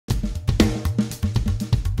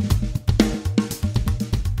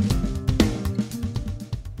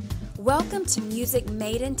Welcome to Music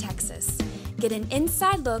Made in Texas. Get an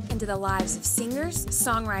inside look into the lives of singers,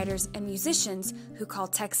 songwriters, and musicians who call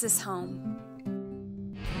Texas home.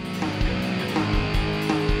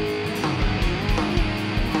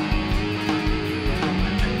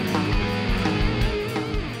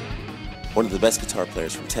 One of the best guitar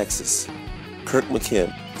players from Texas, Kirk McKim,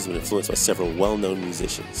 has been influenced by several well-known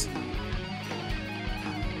musicians.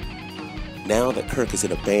 Now that Kirk is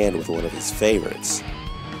in a band with one of his favorites,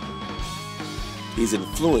 he's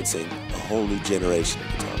influencing a whole new generation of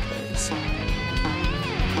guitar players.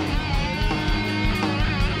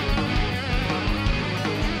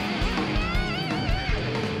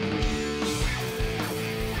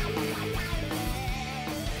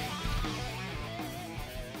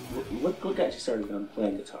 What got you started on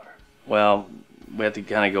playing guitar? Well, we have to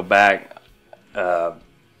kind of go back.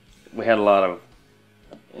 We had a lot of,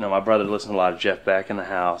 my brother listened to a lot of Jeff Beck in the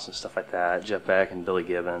house and stuff like that. Jeff Beck and Billy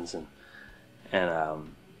Gibbons, and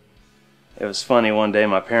it was funny. One day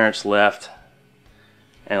my parents left,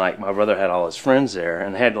 and my brother had all his friends there,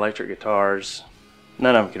 and they had electric guitars.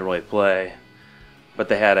 None of them could really play, but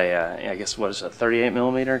they had I guess what is it, a 38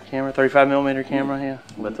 millimeter camera, 35 millimeter camera, yeah,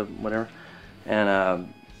 with the whatever,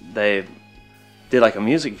 and they did a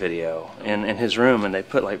music video in his room, and they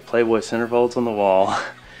put Playboy centerfolds on the wall,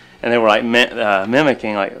 and they were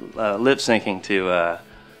mimicking lip syncing to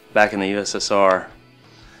Back in the USSR,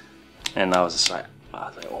 and I was just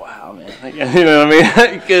wow, man, you know what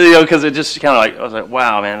I mean? Because it just kind of I was like,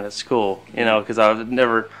 wow, man, that's cool, because I've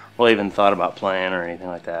never really even thought about playing or anything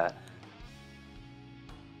like that.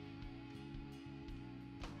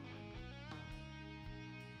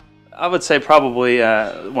 I would say probably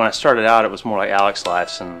when I started out, it was more like Alex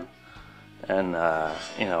Lifeson and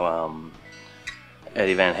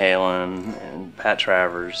Eddie Van Halen and Pat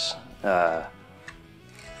Travers,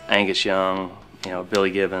 Angus Young,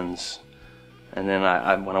 Billy Gibbons, and then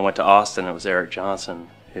when I went to Austin, it was Eric Johnson,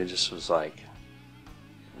 who just was that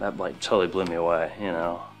totally blew me away.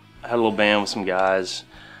 I had a little band with some guys,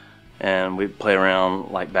 and we'd play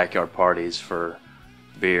around backyard parties for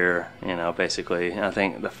beer, basically. And I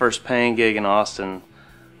think the first paying gig in Austin,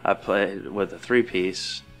 I played with a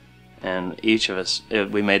three-piece, and each of us,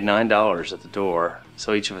 we made $9 at the door,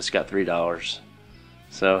 so each of us got $3.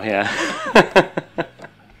 So, yeah.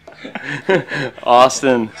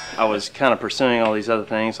 Austin, I was kind of pursuing all these other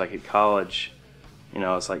things, at college.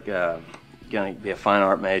 It's going to be a fine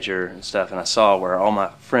art major and stuff, and I saw where all my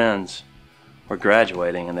friends were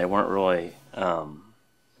graduating, and they weren't really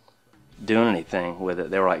doing anything with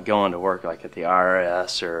it. They were going to work at the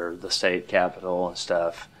IRS or the state capitol and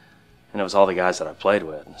stuff, and it was all the guys that I played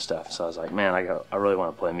with and stuff. So I was like, man, I really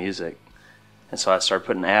want to play music. And so I started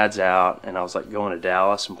putting ads out, and I was going to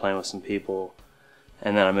Dallas and playing with some people,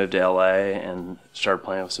 and then I moved to LA and started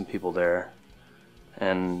playing with some people there,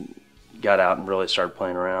 and got out and really started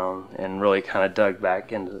playing around and really kind of dug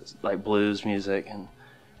back into blues music. And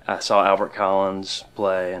I saw Albert Collins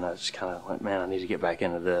play, and I was kind of man, I need to get back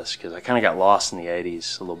into this, because I kind of got lost in the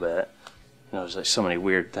 80s a little bit. There's so many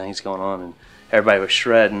weird things going on, and everybody was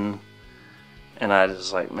shredding, and I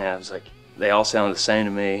was man, I was they all sounded the same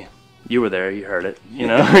to me. You were there, you heard it, you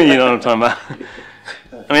know what I'm talking about.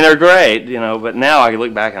 I mean, they're great, but now I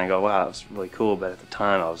look back and I go, wow, it's really cool, but at the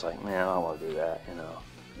time I was man, I don't want to do that,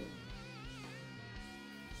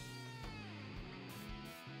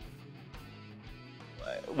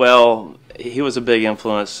 Well, he was a big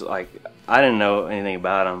influence. I didn't know anything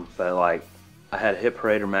about him, but I had a Hit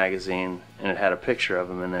Parader magazine, and it had a picture of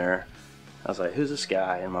him in there. I was like, who's this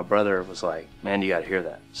guy? And my brother was like, man, you got to hear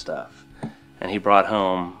that stuff. And he brought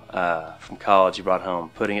home, from college, he brought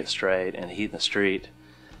home Putting It Straight and Heat in the Street.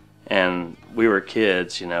 And we were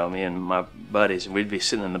kids, me and my buddies, and we'd be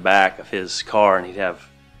sitting in the back of his car, and he'd have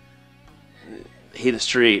Heat in the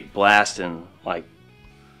Street blasting,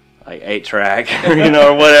 8-track,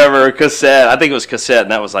 or whatever, cassette. I think it was cassette,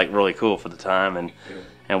 and that was really cool for the time.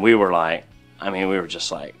 And we were we were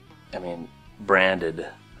just branded.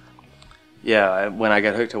 Yeah, when I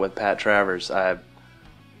got hooked up with Pat Travers, I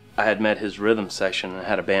had met his rhythm section and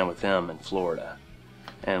had a band with him in Florida.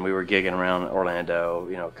 And we were gigging around Orlando,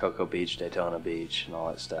 Cocoa Beach, Daytona Beach, and all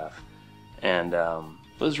that stuff. And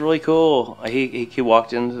it was really cool. He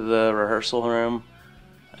walked into the rehearsal room,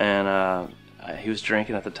 and he was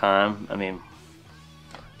drinking at the time. I mean,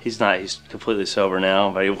 he's completely sober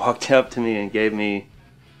now, but he walked up to me and gave me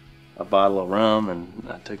a bottle of rum, and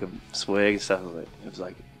I took a swig and stuff. It was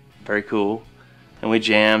very cool. And we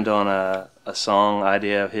jammed on a song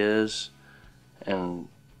idea of his, and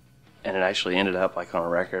it actually ended up on a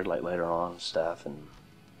record later on and stuff. And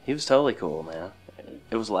he was totally cool, man.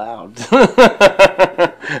 it was loud.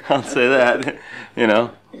 I'll say that, you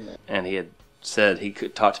know. And he had said he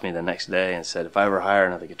could talk to me the next day and said, if I ever hire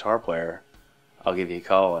another guitar player, I'll give you a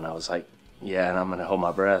call. And I was like, yeah, and I'm going to hold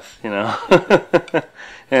my breath, you know.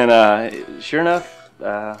 And sure enough,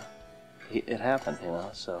 it happened, you know.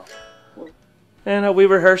 So, and we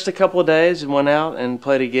rehearsed a couple of days and went out and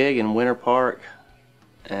played a gig in Winter Park.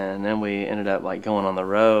 And then we ended up like going on the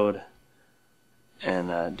road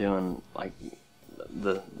and doing like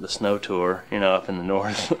the snow tour, you know, up in the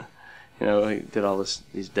north. You know, we did all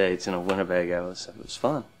these dates in Winnebago. It was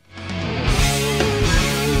fun.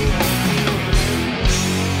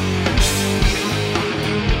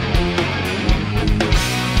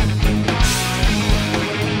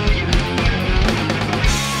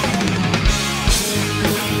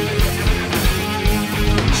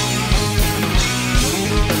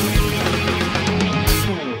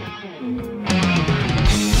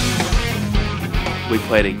 We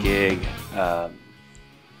played a gig,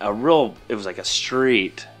 it was like a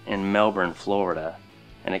street in Melbourne, Florida,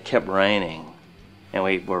 and it kept raining. And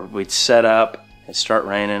we'd set up, it'd start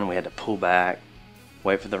raining, we had to pull back,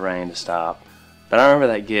 wait for the rain to stop. But I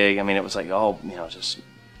remember that gig, I mean, it was like all, you know, just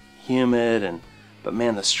humid, but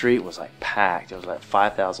man, the street was like packed. It was like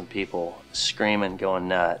 5,000 people screaming, going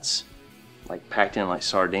nuts, like packed in like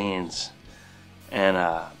sardines. And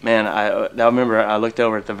man, I remember I looked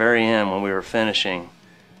over at the very end when we were finishing,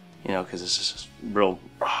 you know, because it's just this real,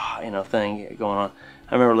 you know, thing going on.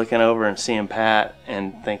 I remember looking over and seeing Pat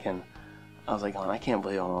and thinking, I was like, oh, I can't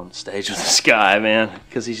believe I'm on stage with this guy, man,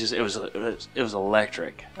 because he's just, it was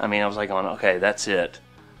electric. I mean, I was like, going, okay, that's it.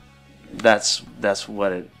 That's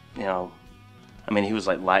what it, you know. I mean, he was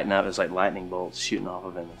like lighting up. It was like lightning bolts shooting off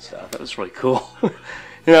of him and stuff. That was really cool.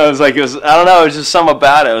 You know, it was, I don't know, it was just something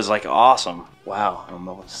about it. It was like awesome. Wow, I'm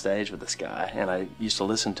on stage with this guy. And I used to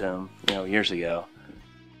listen to him, you know, years ago.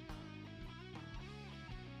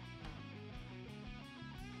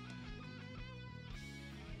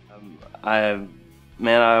 I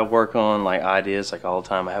work on like ideas like all the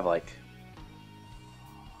time. I have like,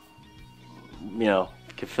 you know,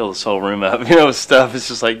 could fill this whole room up, you know, with stuff. It's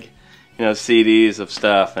just like, you know, CDs of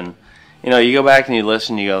stuff. And, you know, you go back and you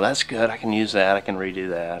listen, you go, that's good, I can use that, I can redo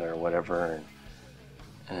that, or whatever.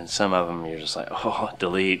 And then some of them you're just like, oh,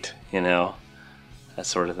 delete, you know, that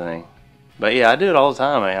sort of thing. But yeah, I do it all the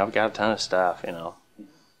time. I mean, I've got a ton of stuff, you know,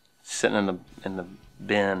 sitting in the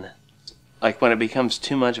bin. Like when it becomes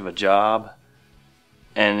too much of a job,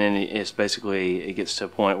 and then it's basically, it gets to a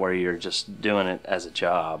point where you're just doing it as a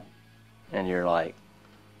job, and you're like,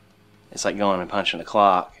 it's like going and punching a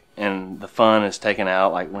clock. And the fun is taken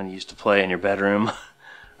out, like when you used to play in your bedroom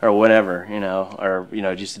or whatever, you know, or, you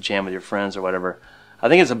know, just to jam with your friends or whatever. I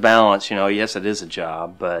think it's a balance, you know. Yes, it is a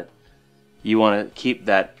job, but you want to keep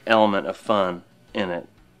that element of fun in it.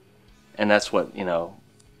 And that's what, you know,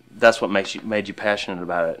 that's what made you passionate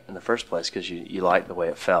about it in the first place, because you liked the way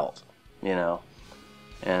it felt, you know.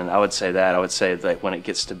 And I would say that when it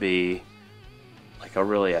gets to be like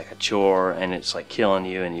a chore and it's like killing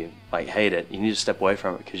you and you like hate it, you need to step away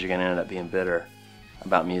from it, because you're going to end up being bitter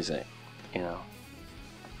about music, you know.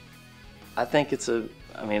 I think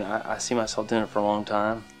I mean, I see myself doing it for a long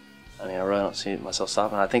time. I mean, I really don't see myself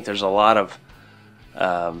stopping. I think there's a lot of,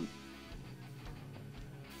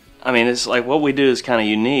 I mean, it's like what we do is kind of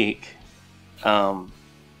unique. And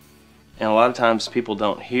a lot of times people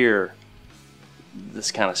don't hear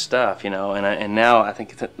this kind of stuff, you know, and now I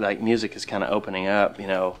think that, like, music is kind of opening up, you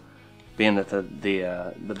know, being that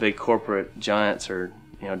the big corporate giants are,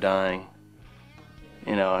 you know, dying,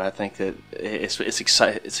 you know, and I think that it's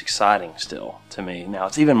exciting still to me now.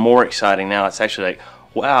 It's even more exciting now. It's actually like,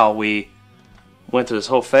 wow, we went through this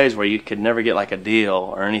whole phase where you could never get like a deal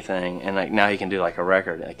or anything, and like now you can do like a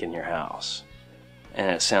record like in your house,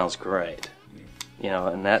 and it sounds great, you know,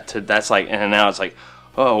 and that's like, and now it's like,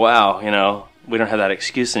 oh wow, you know, we don't have that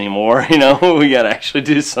excuse anymore, you know, we got to actually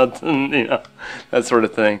do something, you know, that sort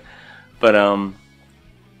of thing. But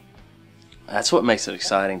that's what makes it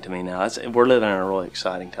exciting to me now. We're living in a really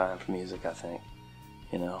exciting time for music, I think,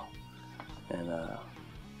 you know, and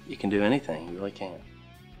you can do anything, you really can.